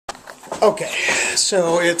Okay,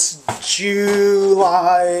 so it's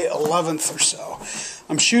July 11th or so.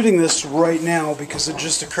 I'm shooting this right now because it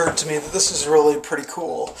just occurred to me that this is really pretty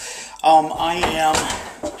cool. I am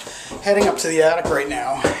heading up to the attic right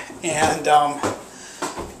now, and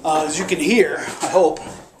as you can hear, I hope,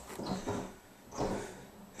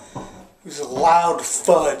 there's loud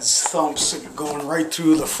thuds, thumps going right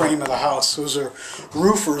through the frame of the house. Those are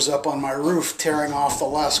roofers up on my roof tearing off the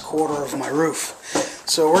last quarter of my roof.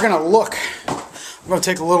 So we're going to look, I'm going to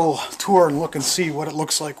take a little tour and look and see what it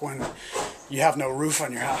looks like when you have no roof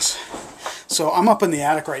on your house. So I'm up in the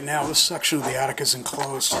attic right now. This section of the attic is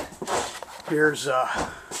enclosed. Here's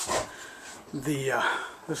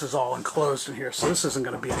this is all enclosed in here, so this isn't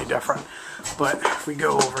going to be any different. But if we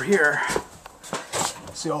go over here,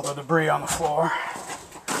 see all the debris on the floor?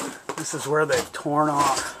 This is where they've torn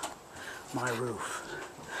off my roof.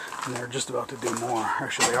 And they're just about to do more.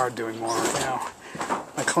 Actually, they are doing more right now.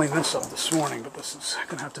 I cleaned this up this morning, but this is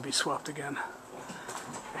going to have to be swept again.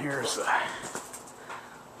 Here's the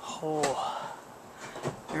whole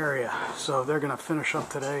area. So they're going to finish up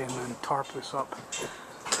today and then tarp this up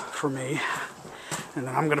for me. And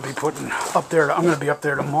then I'm going to be putting up there. I'm going to be up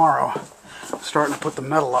there tomorrow, starting to put the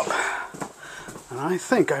metal up. And I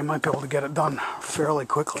think I might be able to get it done fairly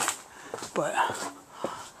quickly. But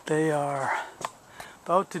they are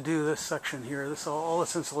about to do this section here. This all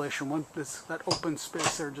this insulation, that open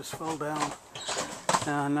space there just fell down,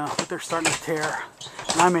 and but they're starting to tear.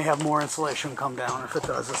 And I may have more insulation come down. If it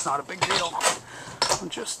does, it's not a big deal. I'll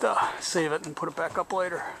just save it and put it back up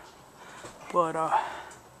later. But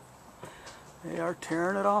they are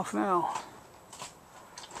tearing it off now.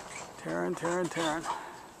 Tearing.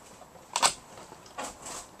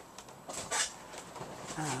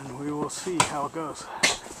 And we will see how it goes.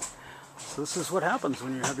 So this is what happens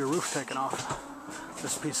when you have your roof taken off.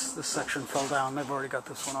 This section fell down. They've already got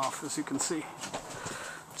this one off, as you can see.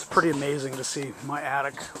 It's pretty amazing to see my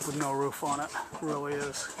attic with no roof on it. It really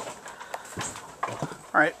is.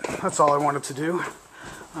 Alright, that's all I wanted to do.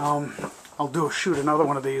 I'll shoot another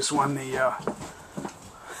one of these when the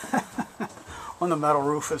when the metal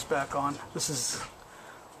roof is back on. This is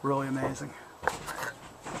really amazing.